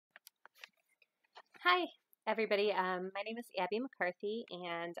Hi, everybody. My name is Abby McCarthy,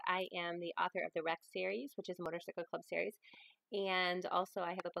 and I am the author of the Rec series, which is a motorcycle club series. And also,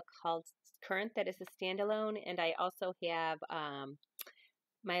 I have a book called Current that is a standalone. And I also have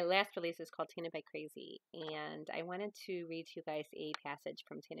my last release is called Tainted by Crazy. And I wanted to read to you guys a passage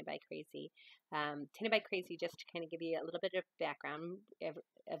from Tainted by Crazy. Tainted by Crazy, just to kind of give you a little bit of background of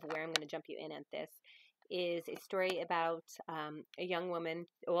where I'm going to jump you in at this, is a story about a young woman.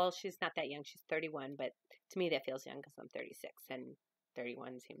 Well, she's not that young. She's 31, but to me that feels young because I'm 36, and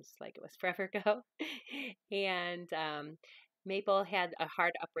 31 seems like it was forever ago. And Maple had a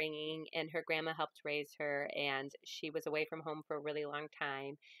hard upbringing, and her grandma helped raise her, and she was away from home for a really long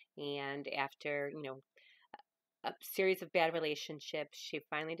time. And after, a series of bad relationships, she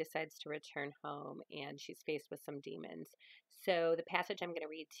finally decides to return home, and she's faced with some demons. So the passage I'm going to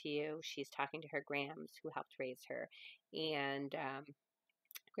read to you, she's talking to her Grams, who helped raise her, and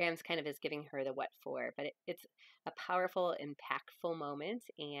Grams kind of is giving her the what for, but it's a powerful, impactful moment,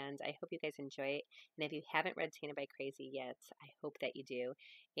 and I hope you guys enjoy it. And if you haven't read Tainted by Crazy yet, I hope that you do.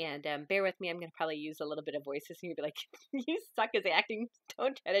 And bear with me, I'm going to probably use a little bit of voices, and you'll be like, you suck as acting,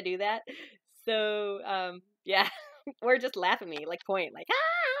 don't try to do that. So, yeah, or just laugh at me, like point, like,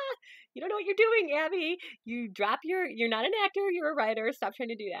 ah, you don't know what you're doing, Abby. You're not an actor, you're a writer, stop trying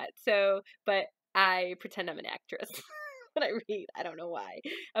to do that. So, but I pretend I'm an actress. When I read. I don't know why.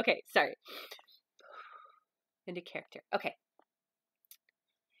 Okay, sorry. Into character. Okay.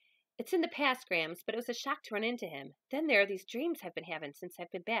 It's in the past, Grams, but it was a shock to run into him. Then there are these dreams I've been having since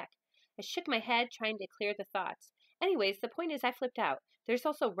I've been back. I shook my head, trying to clear the thoughts. Anyways, the point is I flipped out. There's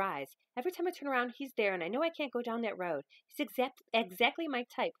also Rise. Every time I turn around, he's there, and I know I can't go down that road. He's exactly my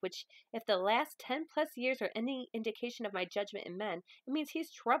type, which, if the last 10 plus years are any indication of my judgment in men, it means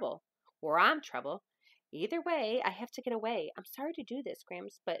he's trouble. Or I'm trouble. Either way, I have to get away. I'm sorry to do this,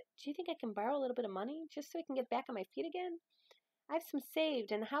 Grams, but do you think I can borrow a little bit of money just so I can get back on my feet again? I have some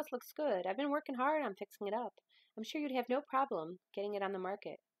saved, and the house looks good. I've been working hard on fixing it up. I'm sure you'd have no problem getting it on the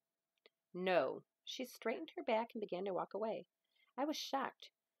market. No. She straightened her back and began to walk away. I was shocked.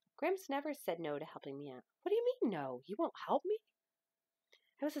 Grams never said no to helping me out. What do you mean, no? You won't help me?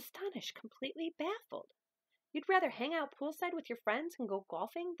 I was astonished, completely baffled. You'd rather hang out poolside with your friends and go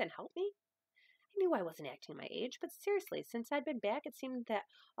golfing than help me? I knew I wasn't acting my age, but seriously, since I'd been back, it seemed that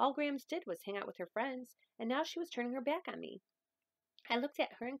all Grams did was hang out with her friends, and now she was turning her back on me. I looked at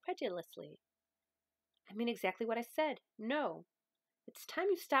her incredulously. I mean exactly what I said. No. It's time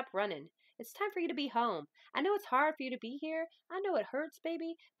you stop running. It's time for you to be home. I know it's hard for you to be here. I know it hurts,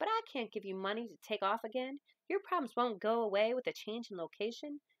 baby, but I can't give you money to take off again. Your problems won't go away with a change in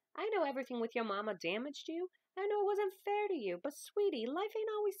location. I know everything with your mama damaged you. I know it wasn't fair to you, but sweetie, life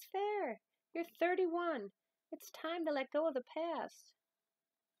ain't always fair. You're 31. It's time to let go of the past.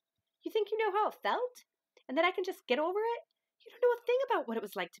 You think you know how it felt? And that I can just get over it? You don't know a thing about what it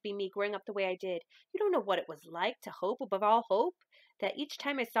was like to be me growing up the way I did. You don't know what it was like to hope above all hope. That each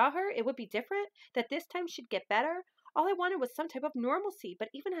time I saw her, it would be different. That this time she'd get better. All I wanted was some type of normalcy, but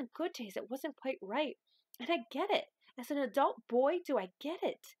even on good days, it wasn't quite right. And I get it. As an adult boy, do I get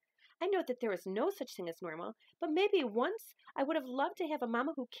it. I know that there is no such thing as normal, but maybe once I would have loved to have a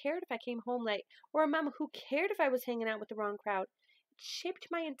mama who cared if I came home late, or a mama who cared if I was hanging out with the wrong crowd. It shaped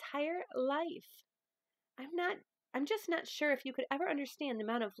my entire life. I'm just not sure if you could ever understand the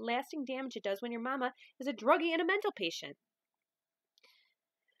amount of lasting damage it does when your mama is a druggie and a mental patient.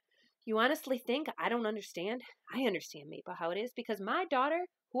 You honestly think I don't understand? I understand, Maple, how it is, because my daughter,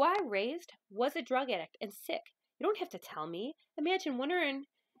 who I raised, was a drug addict and sick. You don't have to tell me. Imagine wondering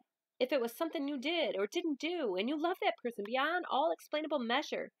if it was something you did or didn't do, and you love that person beyond all explainable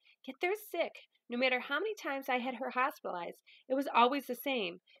measure. Yet they're sick. No matter how many times I had her hospitalized, it was always the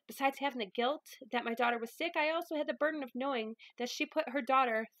same. Besides having the guilt that my daughter was sick, I also had the burden of knowing that what she put her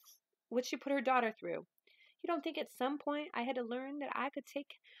daughter through. You don't think at some point I had to learn that I could take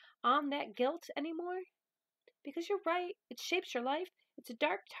on that guilt anymore? Because you're right, it shapes your life. It's a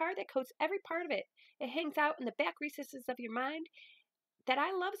dark tar that coats every part of it. It hangs out in the back recesses of your mind, that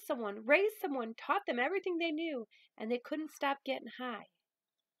I loved someone, raised someone, taught them everything they knew, and they couldn't stop getting high.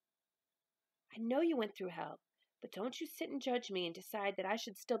 I know you went through hell, but don't you sit and judge me and decide that I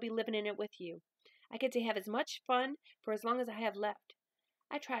should still be living in it with you. I get to have as much fun for as long as I have left.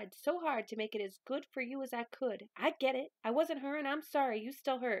 I tried so hard to make it as good for you as I could. I get it. I wasn't her, and I'm sorry you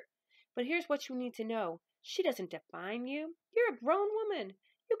still hurt. But here's what you need to know. She doesn't define you. You're a grown woman.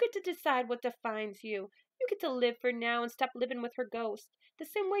 You get to decide what defines you. You get to live for now and stop living with her ghost. The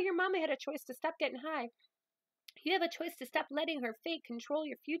same way your mama had a choice to stop getting high. You have a choice to stop letting her fate control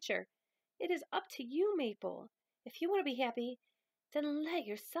your future. It is up to you, Maple. If you want to be happy, then let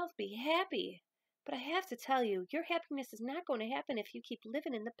yourself be happy. But I have to tell you, your happiness is not going to happen if you keep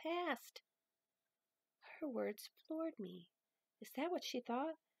living in the past. Her words floored me. Is that what she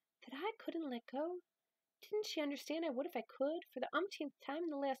thought? That I couldn't let go? Didn't she understand I would if I could? For the umpteenth time in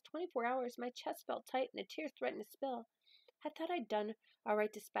the last 24 hours, my chest felt tight and a tear threatened to spill. I thought I'd done all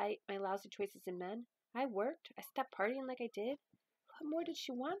right despite my lousy choices in men. I worked. I stopped partying like I did. What more did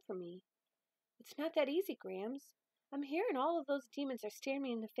she want from me? It's not that easy, Grams. I'm here and all of those demons are staring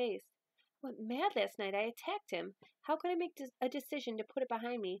me in the face. I went mad last night. I attacked him. How could I make a decision to put it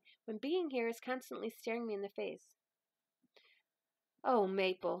behind me when being here is constantly staring me in the face? Oh,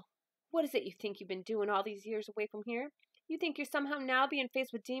 Maple, what is it you think you've been doing all these years away from here? You think you're somehow now being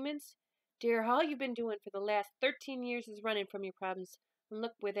faced with demons? Dear, all you've been doing for the last 13 years is running from your problems, and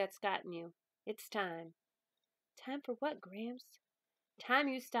look where that's gotten you. It's time. Time for what, Gramps? Time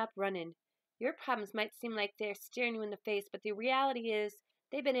you stop running. Your problems might seem like they're staring you in the face, but the reality is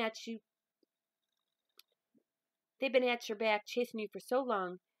they've been at you. They've been at your back, chasing you for so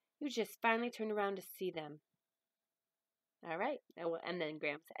long. You just finally turned around to see them. All right. And then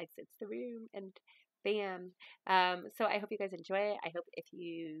Gramps exits the room and bam. So I hope you guys enjoy it. I hope if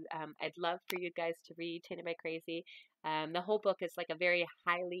you, I'd love for you guys to read Tainted by Crazy. The whole book is like a very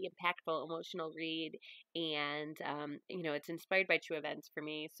highly impactful, emotional read. And, it's inspired by true events for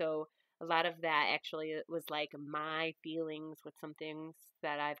me. So a lot of that actually was like my feelings with some things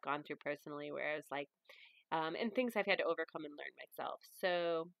that I've gone through personally where I was like, and things I've had to overcome and learn myself.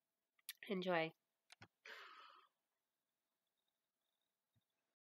 So enjoy.